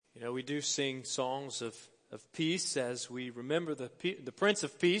We do sing songs of peace as we remember the Prince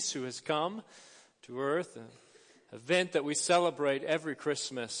of Peace who has come to earth, an event that we celebrate every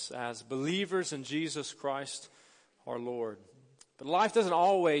Christmas as believers in Jesus Christ our Lord. But life doesn't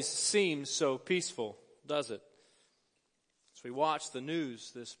always seem so peaceful, does it? As we watched the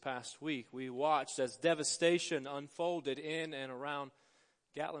news this past week, we watched as devastation unfolded in and around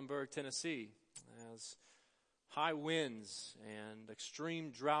Gatlinburg, Tennessee, as high winds and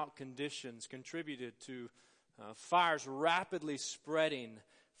extreme drought conditions contributed to fires rapidly spreading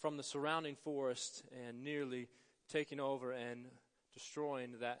from the surrounding forest and nearly taking over and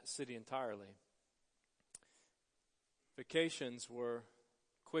destroying that city entirely. Vacations were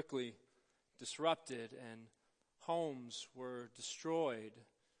quickly disrupted and homes were destroyed.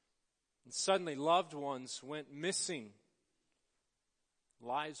 And suddenly loved ones went missing.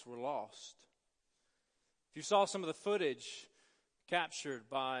 Lives were lost. If you saw some of the footage captured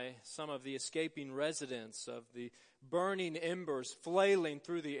by some of the escaping residents of the burning embers flailing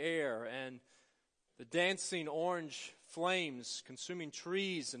through the air and the dancing orange flames consuming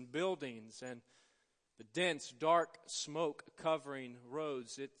trees and buildings and the dense dark smoke covering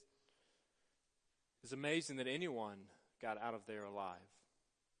roads, it is amazing that anyone got out of there alive.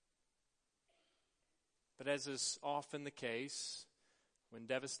 But as is often the case, when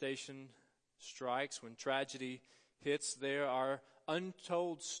devastation strikes, when tragedy hits, there are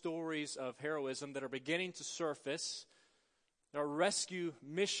untold stories of heroism that are beginning to surface. There are rescue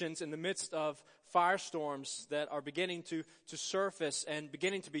missions in the midst of firestorms that are beginning to surface and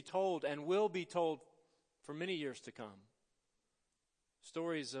beginning to be told and will be told for many years to come.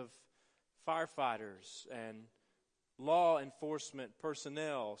 Stories of firefighters and law enforcement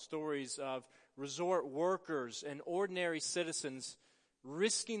personnel, stories of resort workers and ordinary citizens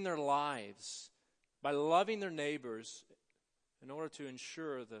risking their lives by loving their neighbors in order to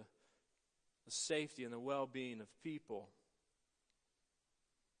ensure the safety and the well-being of people.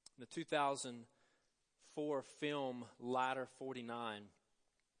 In the 2004 film Ladder 49,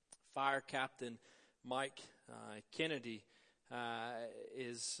 Fire Captain Mike Kennedy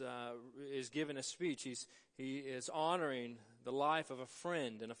is given a speech. He is honoring the life of a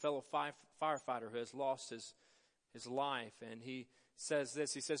friend and a fellow firefighter who has lost his life, and he says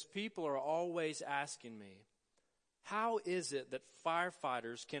this. He says, "People are always asking me, how is it that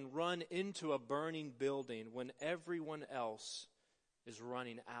firefighters can run into a burning building when everyone else is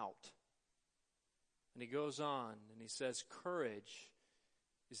running out?" And he goes on and he says, "Courage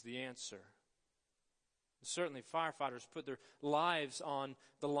is the answer." Certainly firefighters put their lives on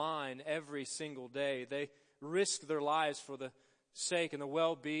the line every single day. They risk their lives for the sake and the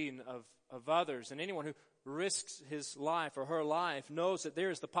well-being of others. And anyone who risks his life or her life knows that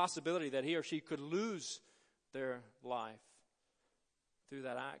there is the possibility that he or she could lose their life through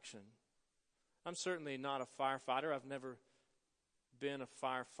that action. I'm certainly not a firefighter. I've never been a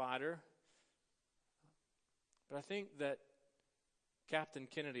firefighter. But I think that Captain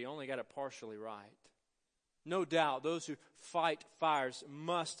Kennedy only got it partially right. No doubt, those who fight fires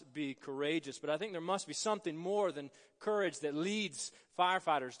must be courageous, but I think there must be something more than courage that leads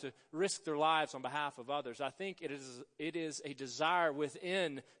firefighters to risk their lives on behalf of others. I think it is a desire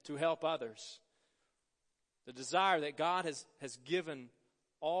within to help others. The desire that God has given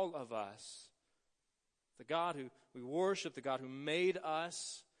all of us. The God who we worship, the God who made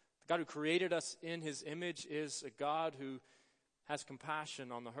us, the God who created us in His image is a God who has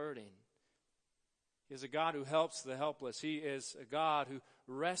compassion on the hurting. He is a God who helps the helpless. He is a God who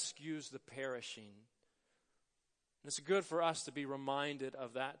rescues the perishing. And it's good for us to be reminded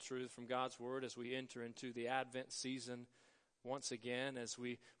of that truth from God's Word as we enter into the Advent season once again, as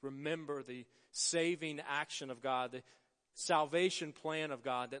we remember the saving action of God, the salvation plan of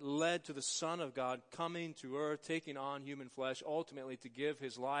God that led to the Son of God coming to earth, taking on human flesh, ultimately to give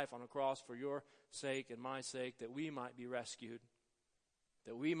His life on a cross for your sake and my sake, that we might be rescued,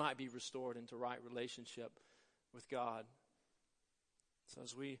 that we might be restored into right relationship with God. So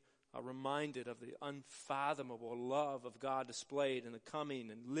as we are reminded of the unfathomable love of God displayed in the coming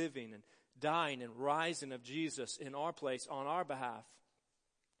and living and dying and rising of Jesus in our place on our behalf,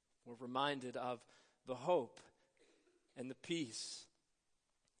 we're reminded of the hope and the peace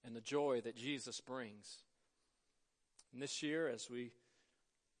and the joy that Jesus brings. And this year, as we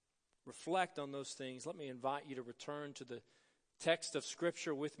reflect on those things, let me invite you to return to the text of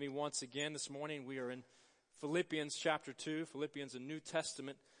Scripture with me once again. This morning we are in Philippians chapter 2. Philippians, a New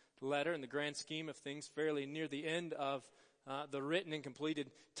Testament letter in the grand scheme of things, fairly near the end of the written and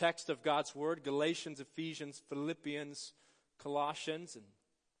completed text of God's Word. Galatians, Ephesians, Philippians, Colossians. And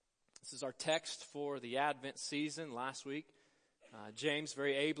this is our text for the Advent season. Last week James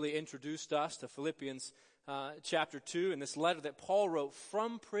very ably introduced us to Philippians chapter 2 in this letter that Paul wrote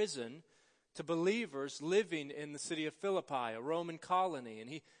from prison to believers living in the city of Philippi, a Roman colony. And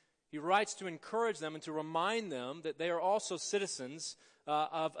he writes to encourage them and to remind them that they are also citizens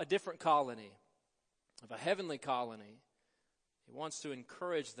of a different colony, of a heavenly colony. He wants to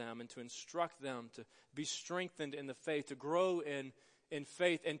encourage them and to instruct them to be strengthened in the faith, to grow in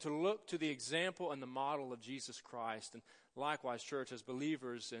faith, and to look to the example and the model of Jesus Christ. And likewise, church, as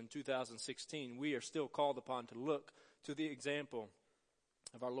believers in 2016, we are still called upon to look to the example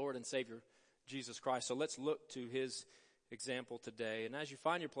of our Lord and Savior, Jesus Christ. So let's look to his example today. And as you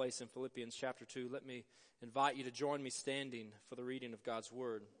find your place in Philippians chapter 2, let me invite you to join me standing for the reading of God's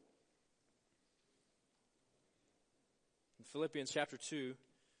Word. In Philippians chapter 2,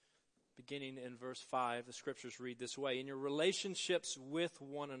 beginning in verse 5, the Scriptures read this way: "In your relationships with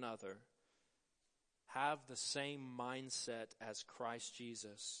one another, have the same mindset as Christ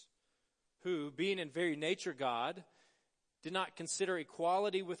Jesus, who, being in very nature God, did not consider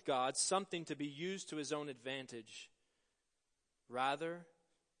equality with God something to be used to his own advantage. Rather,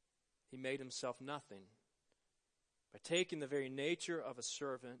 he made himself nothing by taking the very nature of a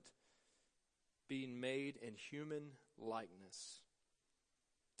servant, being made in human likeness."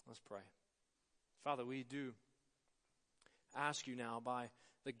 Let's pray. Father, we do ask you now, by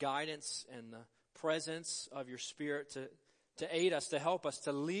the guidance and the presence of your Spirit, to aid us, to help us,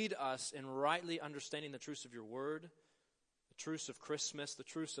 to lead us in rightly understanding the truths of your word, the truths of Christmas, the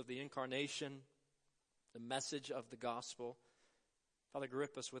truths of the incarnation, the message of the gospel. Father,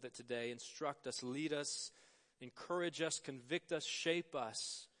 grip us with it today. Instruct us, lead us, encourage us, convict us, shape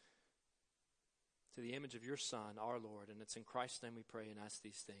us to the image of your Son, our Lord. And it's in Christ's name we pray and ask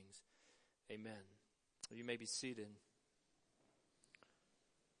these things. Amen. You may be seated.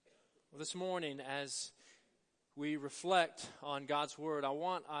 Well, this morning, as we reflect on God's Word, I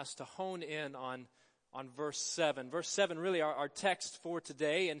want us to hone in on verse 7. Verse 7 really our text for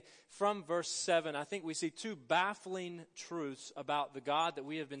today. And from verse 7, I think we see two baffling truths about the God that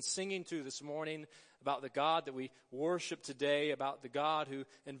we have been singing to this morning, about the God that we worship today, about the God who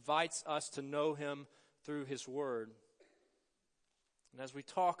invites us to know him through his word. And as we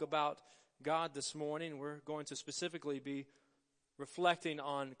talk about God this morning, we're going to specifically be reflecting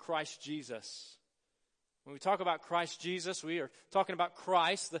on Christ Jesus. When we talk about Christ Jesus, we are talking about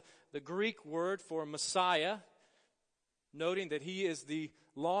Christ, the Greek word for Messiah, noting that he is the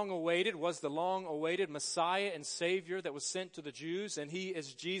long-awaited Messiah and Savior that was sent to the Jews, and he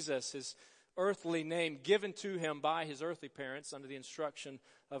is Jesus, his earthly name given to him by his earthly parents under the instruction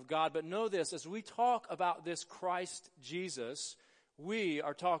of God. But know this, as we talk about this Christ Jesus, we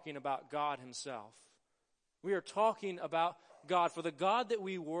are talking about God himself. We are talking about God. For the God that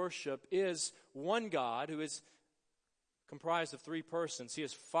we worship is one God who is comprised of three persons. He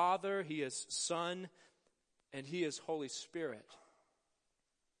is Father, he is Son, and he is Holy Spirit.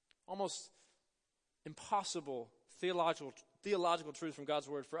 Almost impossible theological truth from God's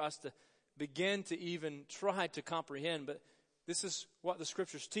word for us to begin to even try to comprehend, but this is what the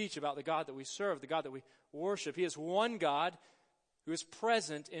Scriptures teach about the God that we serve, the God that we worship. He is one God who is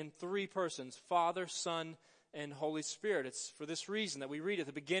present in three persons: Father, Son, and Holy Spirit. It's for this reason that we read at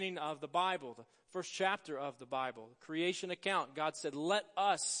the beginning of the Bible, the first chapter of the Bible, the creation account. God said, "Let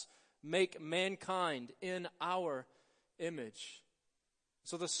us make mankind in our image."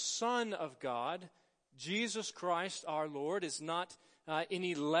 So the Son of God, Jesus Christ our Lord, is not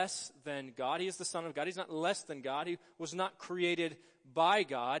any less than God. He is the Son of God. He's not less than God. He was not created by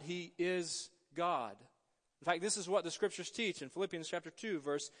God. He is God. In fact, this is what the Scriptures teach in Philippians chapter 2,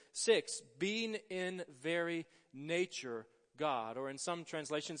 verse 6. Being in very nature God, or in some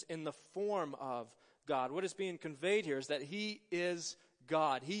translations, in the form of God. What is being conveyed here is that he is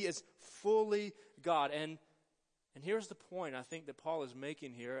God. He is fully God. And here's the point I think that Paul is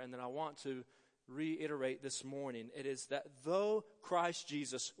making here, and that I want to reiterate this morning. It is that though Christ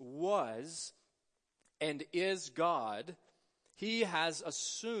Jesus was and is God, he has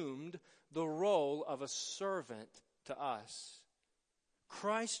assumed the role of a servant to us.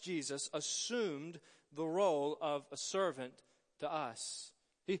 Christ Jesus assumed the role of a servant to us.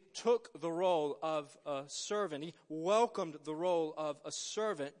 He took the role of a servant. He welcomed the role of a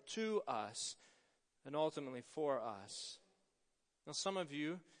servant to us and ultimately for us. Now, some of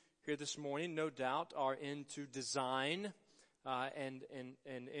you here this morning, no doubt, are into design and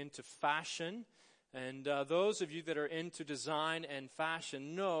into fashion. And those of you that are into design and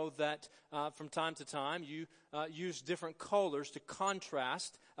fashion know that from time to time you use different colors to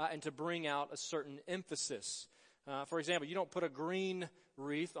contrast and to bring out a certain emphasis. For example, you don't put a green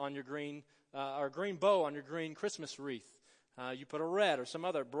wreath on your green or a green bow on your green Christmas wreath. You put a red or some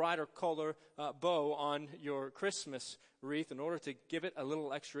other brighter color bow on your Christmas wreath in order to give it a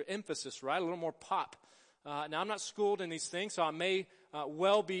little extra emphasis, right? A little more pop. Now, I'm not schooled in these things, so I may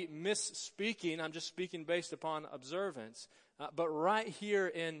well be misspeaking. I'm just speaking based upon observance. But right here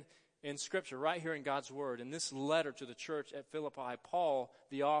in Scripture, right here in God's Word, in this letter to the church at Philippi, Paul,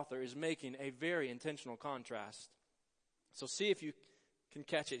 the author, is making a very intentional contrast. So see if you can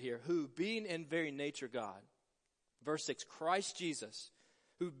catch it here. Who, being in very nature God, verse 6, Christ Jesus,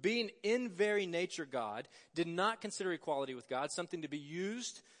 who being in very nature God, did not consider equality with God something to be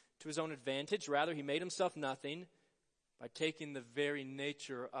used to his own advantage. Rather, he made himself nothing by taking the very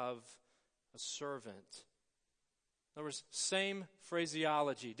nature of a servant. In other words, same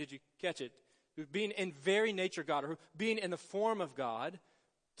phraseology. Did you catch it? Who being in very nature God, or who being in the form of God,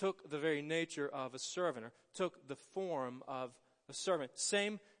 took the very nature of a servant, or took the form of a servant.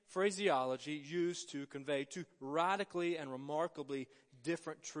 Same phraseology used to convey two radically and remarkably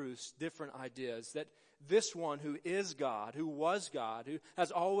different truths, different ideas. That this one who is God, who was God, who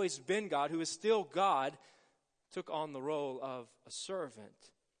has always been God, who is still God, took on the role of a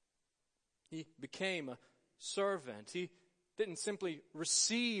servant. He became a servant. He didn't simply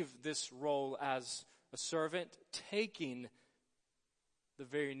receive this role as a servant, taking the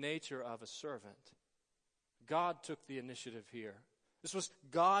very nature of a servant. God took the initiative here. This was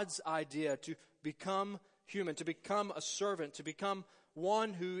God's idea to become human, to become a servant, to become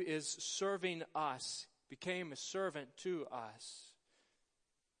one who is serving us, became a servant to us.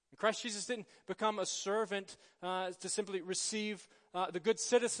 And Christ Jesus didn't become a servant to simply receive the Good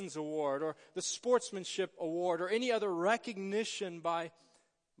Citizens Award or the Sportsmanship Award or any other recognition by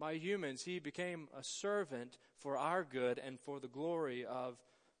humans. He became a servant for our good and for the glory of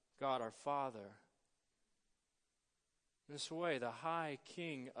God our Father. In this way, the high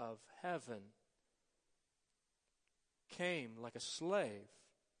King of heaven came like a slave,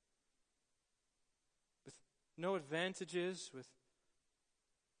 with no advantages, with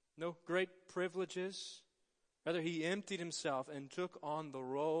no great privileges. Rather, he emptied himself and took on the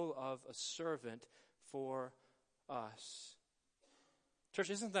role of a servant for us.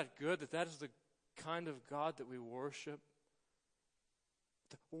 Church, isn't that good that is the kind of God that we worship?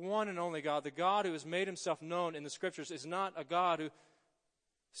 The one and only God, the God who has made himself known in the Scriptures, is not a God who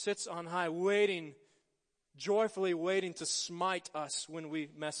sits on high joyfully waiting to smite us when we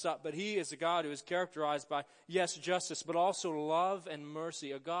mess up. But he is a God who is characterized by, yes, justice, but also love and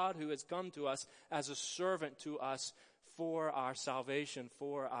mercy. A God who has come to us as a servant to us for our salvation,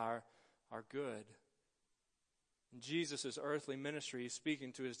 for our good. In Jesus' earthly ministry, he's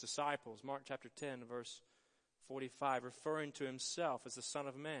speaking to his disciples. Mark chapter 10, verse 45, referring to himself as the Son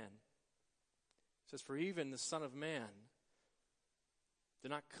of Man. It says, "For even the Son of Man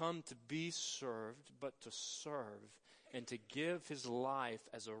did not come to be served, but to serve, and to give his life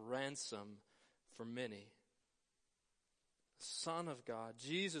as a ransom for many." The Son of God,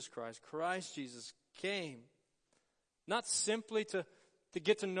 Jesus Christ Jesus, came not simply to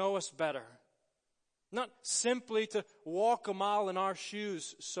get to know us better, not simply to walk a mile in our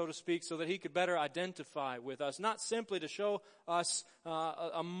shoes, so to speak, so that he could better identify with us. Not simply to show us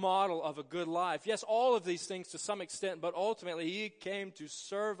a model of a good life. Yes, all of these things to some extent, but ultimately he came to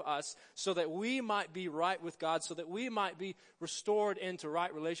serve us so that we might be right with God, so that we might be restored into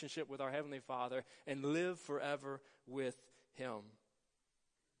right relationship with our Heavenly Father and live forever with him.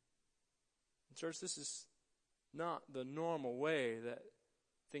 Church, this is not the normal way that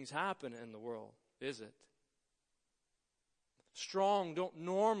things happen in the world, is it? Strong don't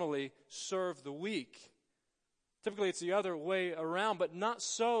normally serve the weak. Typically it's the other way around, but not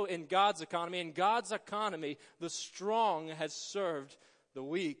so in God's economy. In God's economy, the strong has served the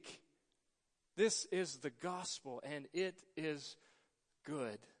weak. This is the gospel, and it is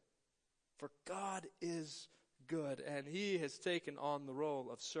good. For God is good, and he has taken on the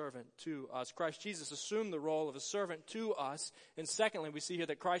role of servant to us. Christ Jesus assumed the role of a servant to us. And secondly, we see here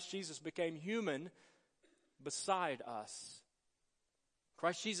that Christ Jesus became human beside us.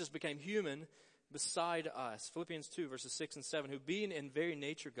 Christ Jesus became human beside us. Philippians 2, verses 6 and 7, who being in very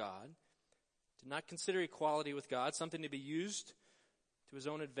nature God, did not consider equality with God something to be used to his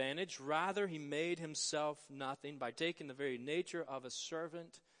own advantage. Rather, he made himself nothing by taking the very nature of a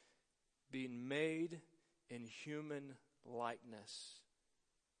servant, being made in human likeness.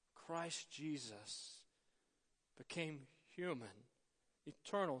 Christ Jesus became human.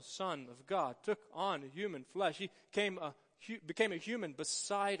 Eternal Son of God took on human flesh. He became a human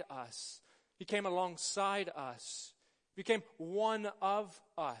beside us. He came alongside us. He became one of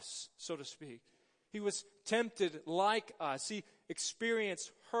us, so to speak. He was tempted like us. He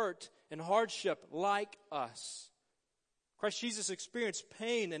experienced hurt and hardship like us. Christ Jesus experienced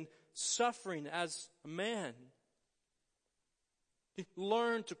pain and suffering as a man. He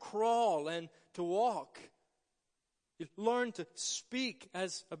learned to crawl and to walk. He learned to speak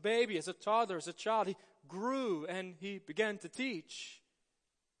as a baby, as a toddler, as a child. He grew and he began to teach.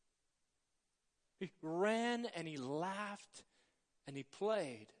 He ran and he laughed and he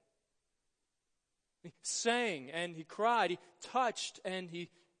played. He sang and he cried. He touched and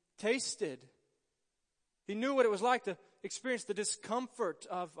he tasted. He knew what it was like to experience the discomfort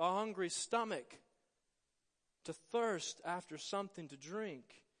of a hungry stomach, to thirst after something to drink.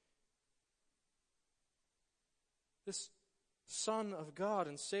 This Son of God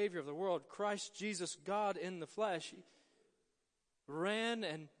and Savior of the world, Christ Jesus, God in the flesh, he ran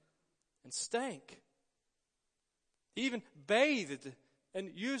and stank. He even bathed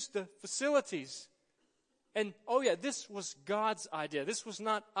and used the facilities. And this was God's idea. This was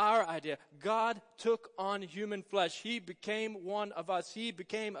not our idea. God took on human flesh. He became one of us. He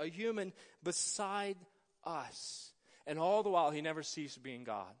became a human beside us. And all the while, he never ceased being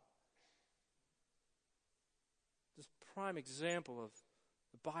God. This prime example of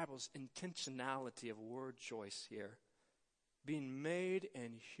the Bible's intentionality of word choice here. Being made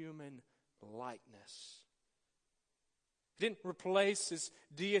in human likeness. He didn't replace his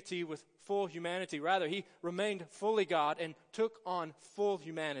deity with full humanity. Rather, he remained fully God and took on full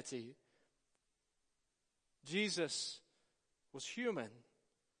humanity. Jesus was human,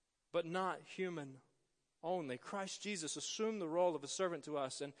 but not human only. Christ Jesus assumed the role of a servant to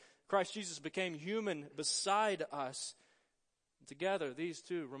us, and Christ Jesus became human beside us. Together, these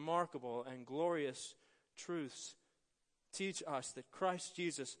two remarkable and glorious truths teach us that Christ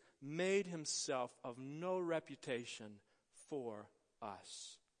Jesus made himself of no reputation for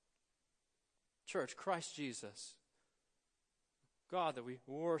us. Church, Christ Jesus, God that we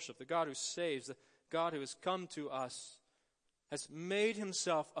worship, the God who saves, the God who has come to us, has made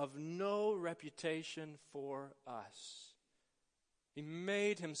himself of no reputation for us. He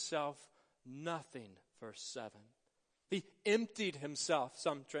made himself nothing, verse 7. He emptied himself,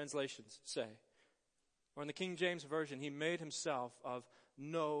 some translations say. Or in the King James Version, he made himself of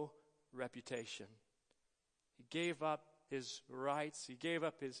no reputation. He gave up his rights. He gave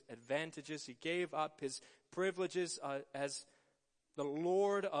up his advantages. He gave up his privileges as the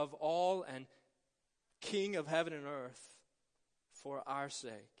Lord of all and King of heaven and earth for our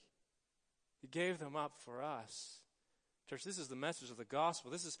sake. He gave them up for us. Church, this is the message of the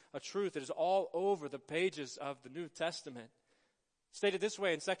gospel. This is a truth that is all over the pages of the New Testament. Stated this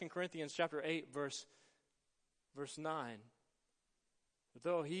way in 2 Corinthians chapter 8, verse 9.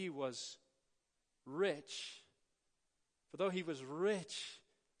 Though he was rich,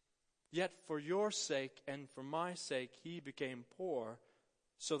 yet for your sake and for my sake he became poor,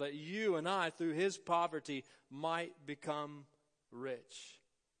 so that you and I, through his poverty, might become rich.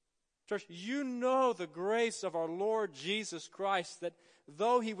 Church, you know the grace of our Lord Jesus Christ, that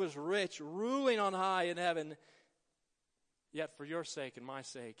though he was rich, ruling on high in heaven, yet for your sake and my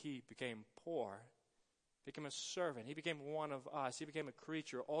sake he became poor. Became a servant. He became one of us. He became a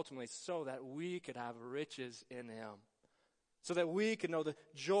creature ultimately so that we could have riches in him. So that we could know the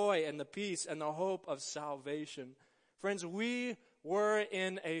joy and the peace and the hope of salvation. Friends, we were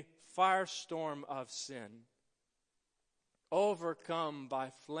in a firestorm of sin. Overcome by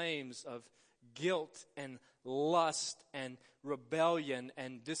flames of guilt and lust and rebellion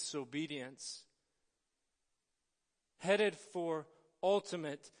and disobedience. Headed for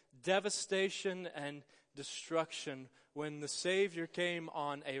ultimate devastation and destruction when the Savior came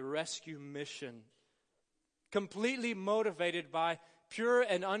on a rescue mission, completely motivated by pure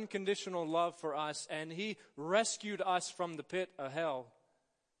and unconditional love for us, and he rescued us from the pit of hell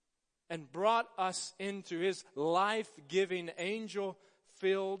and brought us into his life-giving,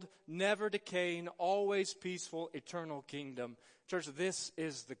 angel-filled, never-decaying, always peaceful, eternal kingdom. Church, this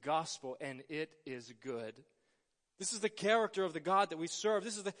is the gospel, and it is good. This is the character of the God that we serve.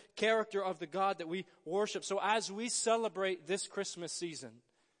 This is the character of the God that we worship. So as we celebrate this Christmas season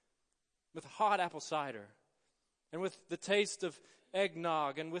with hot apple cider and with the taste of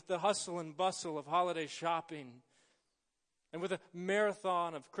eggnog and with the hustle and bustle of holiday shopping and with a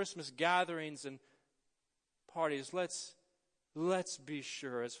marathon of Christmas gatherings and parties, let's be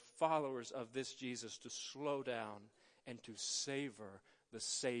sure as followers of this Jesus to slow down and to savor the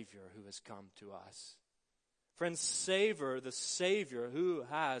Savior who has come to us. Friends, savor the Savior who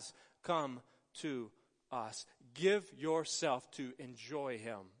has come to us. Give yourself to enjoy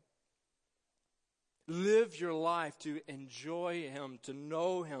him. Live your life to enjoy him, to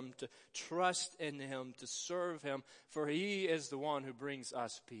know him, to trust in him, to serve him, for he is the one who brings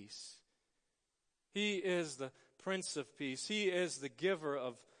us peace. He is the Prince of Peace. He is the giver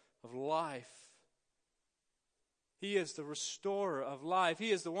of life. He is the restorer of life.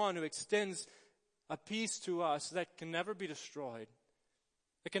 He is the one who extends a peace to us that can never be destroyed,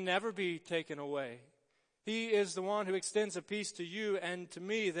 that can never be taken away. He is the one who extends a peace to you and to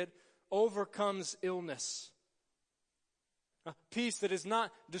me that overcomes illness. A peace that is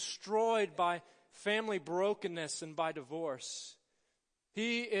not destroyed by family brokenness and by divorce.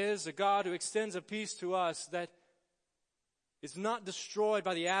 He is a God who extends a peace to us that is not destroyed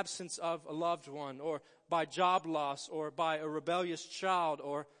by the absence of a loved one, or by job loss, or by a rebellious child,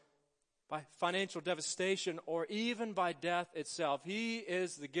 or by financial devastation, or even by death itself. He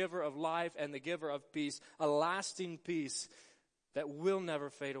is the giver of life and the giver of peace, a lasting peace that will never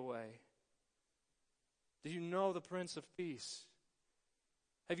fade away. Do you know the Prince of Peace?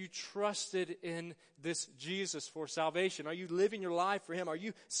 Have you trusted in this Jesus for salvation? Are you living your life for Him? Are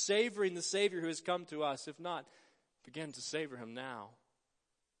you savoring the Savior who has come to us? If not, begin to savor Him now.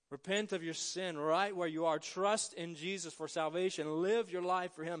 Repent of your sin right where you are. Trust in Jesus for salvation. Live your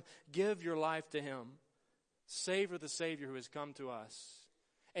life for Him. Give your life to Him. Savor the Savior who has come to us.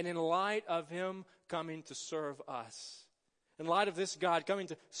 And in light of Him coming to serve us, in light of this God coming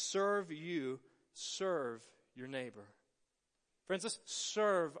to serve you, serve your neighbor. Friends, let's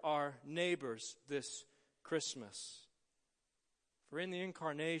serve our neighbors this Christmas. For in the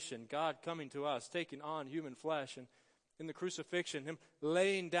incarnation, God coming to us, taking on human flesh, and in the crucifixion, Him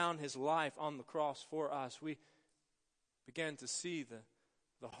laying down His life on the cross for us, we began to see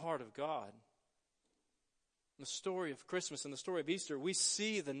the heart of God. In the story of Christmas and the story of Easter, we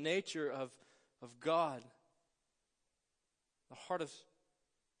see the nature of God. The heart of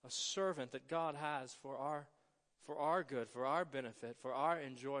a servant that God has for our good, for our benefit, for our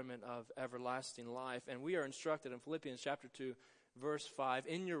enjoyment of everlasting life. And we are instructed in Philippians chapter 2, verse 5,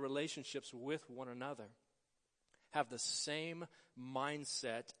 in your relationships with one another, have the same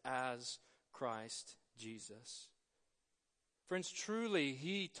mindset as Christ Jesus. Friends, truly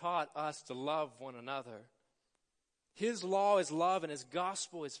He taught us to love one another. His law is love and His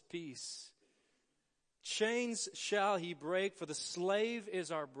gospel is peace. Chains shall He break, for the slave is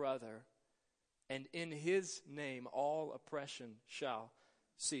our brother, and in His name all oppression shall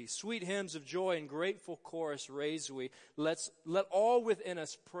cease. Sweet hymns of joy and grateful chorus raise we. Let all within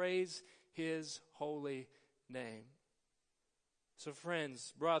us praise His holy name. So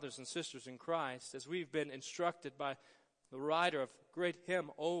friends, brothers and sisters in Christ, as we've been instructed by the writer of great hymn,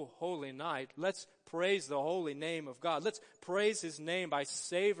 O Holy Night, let's praise the holy name of God. Let's praise His name by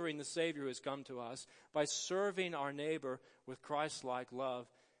savoring the Savior who has come to us, by serving our neighbor with Christ-like love,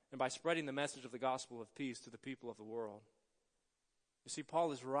 and by spreading the message of the gospel of peace to the people of the world. You see,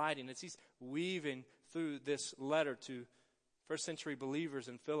 Paul is writing, as he's weaving through this letter to first century believers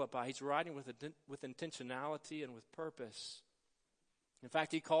in Philippi, he's writing with intentionality and with purpose. In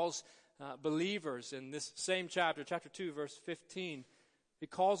fact, he calls believers in this same chapter 2, verse 15, he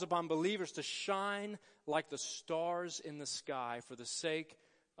calls upon believers to shine like the stars in the sky for the sake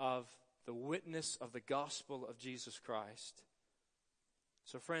of the witness of the gospel of Jesus Christ.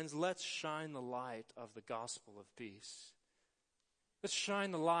 So friends, let's shine the light of the gospel of peace. Let's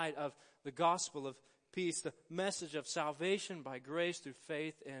shine the light of the gospel of peace, the message of salvation by grace through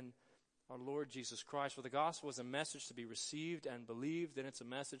faith in our Lord Jesus Christ. For the gospel is a message to be received and believed, and it's a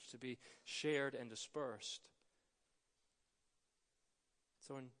message to be shared and dispersed.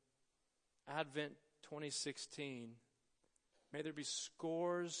 So in Advent 2016, may there be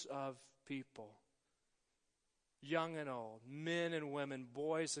scores of people, young and old, men and women,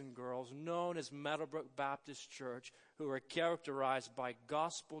 boys and girls, known as Meadowbrook Baptist Church, who are characterized by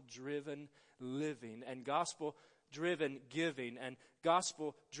gospel-driven living and gospel-driven giving and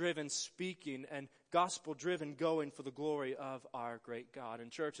gospel-driven speaking and gospel-driven going for the glory of our great God.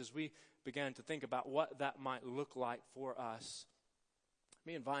 And church, as we began to think about what that might look like for us,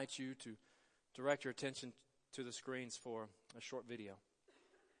 let me invite you to direct your attention to the screens for a short video.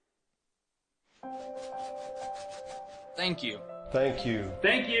 Thank you. Thank you.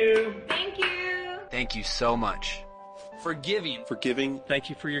 Thank you. Thank you. Thank you so much. For giving.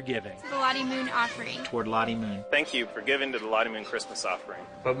 Thank you for your giving. To the Lottie Moon offering. Toward Lottie Moon. Thank you for giving to the Lottie Moon Christmas offering.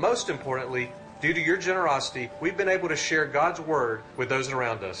 But most importantly, due to your generosity, we've been able to share God's Word with those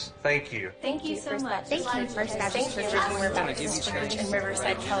around us. Thank you. Thank you so much. Thank you, First Baptist Church in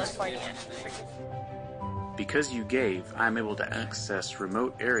Riverside, California. Because you gave, I am able to access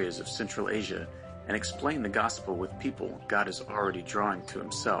remote areas of Central Asia and explain the gospel with people God is already drawing to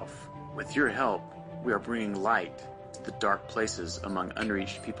Himself. With your help, we are bringing light to the dark places among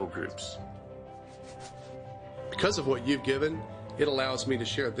unreached people groups. Because of what you've given, It allows me to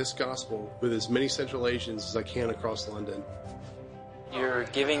share this gospel with as many Central Asians as I can across London. Your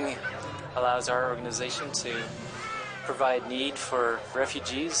giving allows our organization to provide need for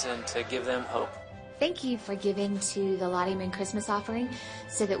refugees and to give them hope. Thank you for giving to the Lottie Moon Christmas offering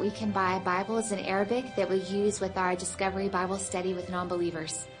so that we can buy Bibles in Arabic that we use with our Discovery Bible study with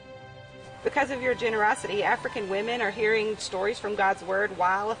non-believers. Because of your generosity, African women are hearing stories from God's Word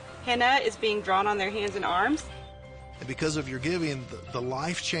while henna is being drawn on their hands and arms. And because of your giving, the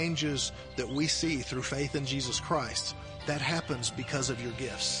life changes that we see through faith in Jesus Christ, that happens because of your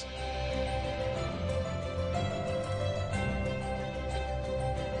gifts.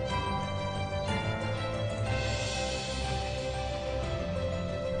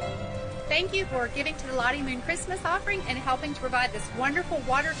 Thank you for giving to the Lottie Moon Christmas offering and helping to provide this wonderful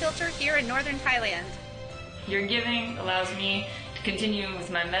water filter here in northern Thailand. Your giving allows me to continue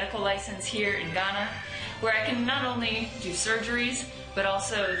with my medical license here in Ghana, where I can not only do surgeries, but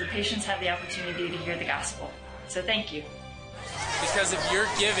also the patients have the opportunity to hear the gospel. So thank you. Because of your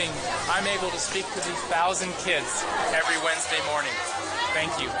giving, I'm able to speak to these 1,000 kids every Wednesday morning.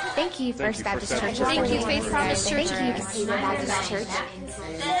 Thank you. Thank you, First Baptist Church. Thank you, Faith Promise Church. Thank you, Cathedral Baptist Church.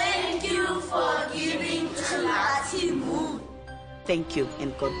 Thank you for giving to Lottie Moon. Thank you,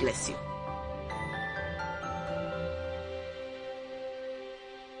 and God bless you.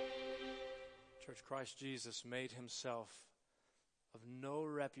 Church, Christ Jesus made himself of no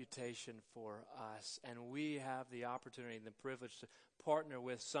reputation for us, and we have the opportunity and the privilege to partner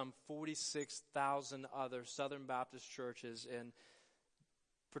with some 46,000 other Southern Baptist churches in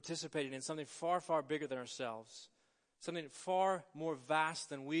participating in something far, far bigger than ourselves, something far more vast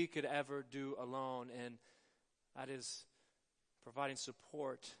than we could ever do alone, and that is providing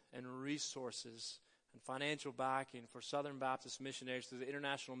support and resources and financial backing for Southern Baptist missionaries through the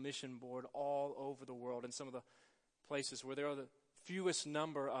International Mission Board all over the world, in some of the places where there are the fewest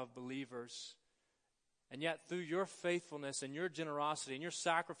number of believers. And yet, through your faithfulness and your generosity and your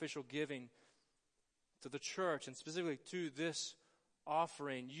sacrificial giving to the church, and specifically to this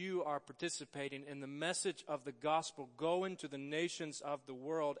offering, you are participating in the message of the gospel going to the nations of the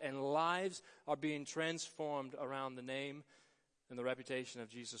world, and lives are being transformed around the name and the reputation of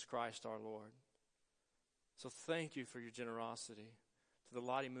Jesus Christ our Lord. So thank you for your generosity to the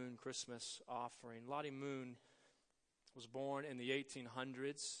Lottie Moon Christmas offering. Lottie Moon was born in the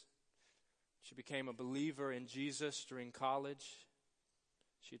 1800s. She became a believer in Jesus during college.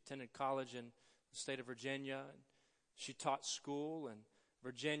 She attended college in the state of Virginia. She taught school in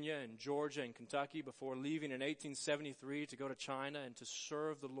Virginia and Georgia and Kentucky before leaving in 1873 to go to China and to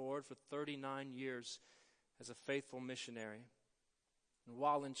serve the Lord for 39 years as a faithful missionary. And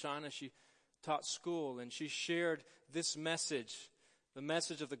while in China, she taught school and she shared this message, the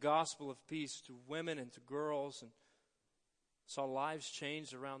message of the gospel of peace, to women and to girls, and saw lives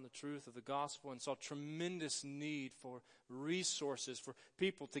changed around the truth of the gospel, and saw tremendous need for resources, for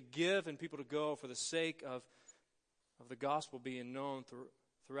people to give and people to go for the sake of the gospel being known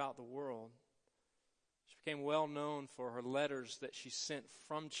throughout the world. She became well known for her letters that she sent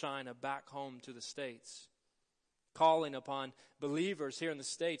from China back home to the States, calling upon believers here in the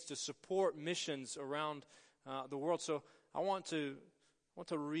States to support missions around the world. So I want to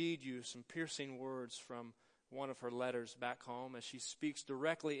read you some piercing words from one of her letters back home as she speaks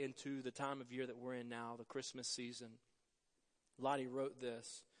directly into the time of year that we're in now, the Christmas season. Lottie wrote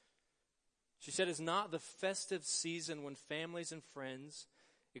this. She said, "It's not the festive season when families and friends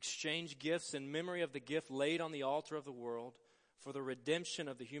exchange gifts in memory of the gift laid on the altar of the world for the redemption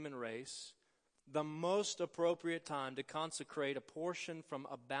of the human race, the most appropriate time to consecrate a portion from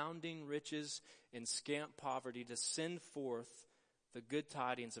abounding riches in scant poverty to send forth the good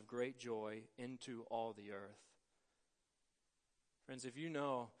tidings of great joy into all the earth." Friends, if you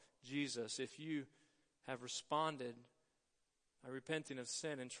know Jesus, if you have responded by repenting of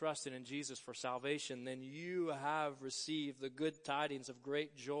sin and trusting in Jesus for salvation, then you have received the good tidings of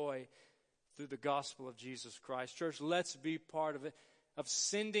great joy through the gospel of Jesus Christ. Church, let's be part of it, of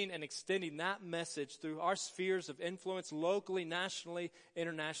sending and extending that message through our spheres of influence, locally, nationally,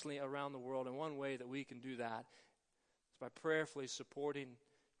 internationally, around the world. And one way that we can do that is by prayerfully supporting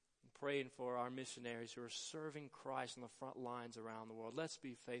and praying for our missionaries who are serving Christ on the front lines around the world. Let's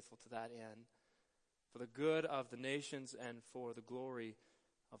be faithful to that end, for the good of the nations and for the glory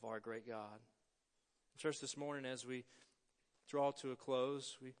of our great God. Church, this morning as we draw to a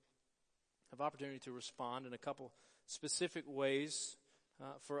close, we have opportunity to respond in a couple specific ways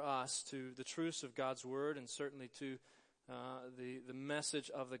for us to the truths of God's Word, and certainly to the message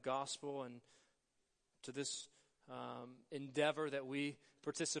of the gospel, and to this endeavor that we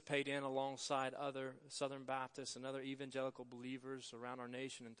participate in alongside other Southern Baptists and other evangelical believers around our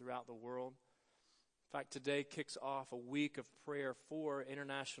nation and throughout the world. In fact, today kicks off a week of prayer for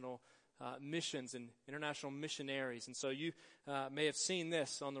international missions and international missionaries. And so you may have seen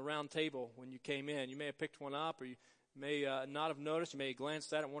this on the round table when you came in. You may have picked one up, or you may not have noticed. You may have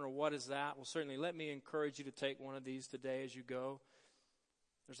glanced at it and wonder, what is that? Well, certainly let me encourage you to take one of these today as you go.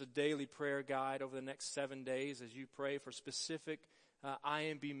 There's a daily prayer guide over the next 7 days as you pray for specific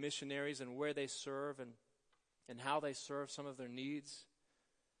IMB missionaries and where they serve and how they serve, some of their needs.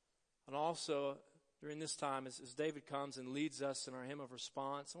 And also, during this time, as David comes and leads us in our hymn of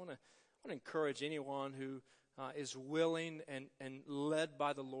response, I want to encourage anyone who is willing and led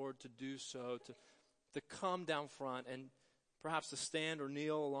by the Lord to do so, to come down front and perhaps to stand or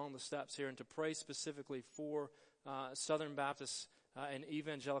kneel along the steps here and to pray specifically for Southern Baptists and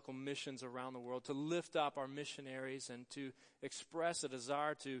evangelical missions around the world, to lift up our missionaries and to express a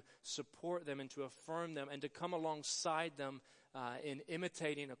desire to support them and to affirm them and to come alongside them in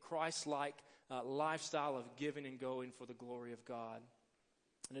imitating a Christ-like lifestyle of giving and going for the glory of God.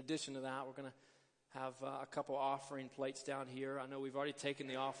 In addition to that, we're going to have a couple offering plates down here. I know we've already taken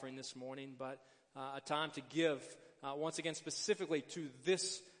the offering this morning, but a time to give, once again, specifically to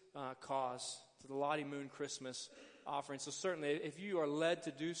this cause, to the Lottie Moon Christmas offering. So certainly, if you are led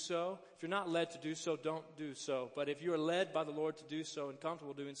to do so, if you're not led to do so, don't do so. But if you are led by the Lord to do so and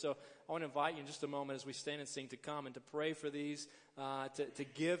comfortable doing so, I want to invite you in just a moment as we stand and sing to come and to pray for these, to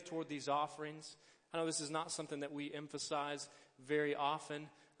give toward these offerings. I know this is not something that we emphasize very often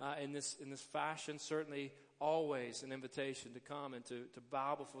in this fashion. Certainly, always an invitation to come and to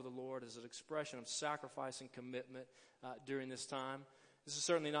bow before the Lord as an expression of sacrifice and commitment during this time. This is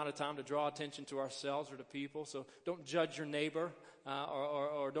certainly not a time to draw attention to ourselves or to people, so don't judge your neighbor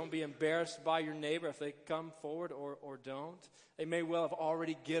or don't be embarrassed by your neighbor if they come forward or don't. They may well have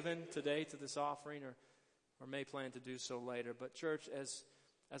already given today to this offering or may plan to do so later. But church,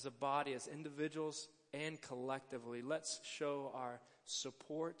 as a body, as individuals and collectively, let's show our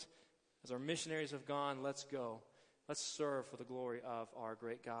support. As our missionaries have gone, let's go. Let's serve for the glory of our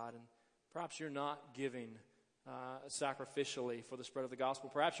great God. And perhaps you're not giving sacrificially for the spread of the gospel.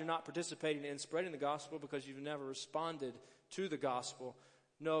 Perhaps you're not participating in spreading the gospel because you've never responded to the gospel.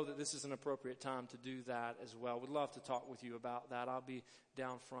 Know that this is an appropriate time to do that as well. Would love to talk with you about that. I'll be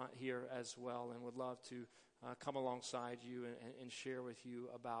down front here as well and would love to come alongside you and share with you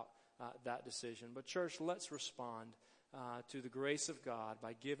about that decision. But church, let's respond to the grace of God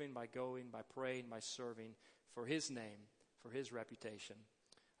by giving, by going, by praying, by serving for His name, for His reputation.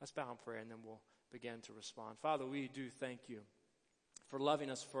 Let's bow in prayer and then we'll begin to respond. Father, we do thank you for loving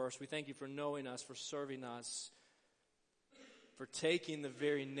us first. We thank you for knowing us, for serving us, for taking the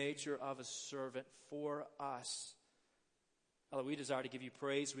very nature of a servant for us. Father, we desire to give you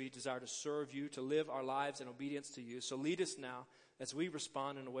praise. We desire to serve you, to live our lives in obedience to you. So lead us now as we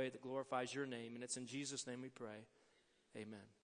respond in a way that glorifies your name. And it's in Jesus' name we pray. Amen.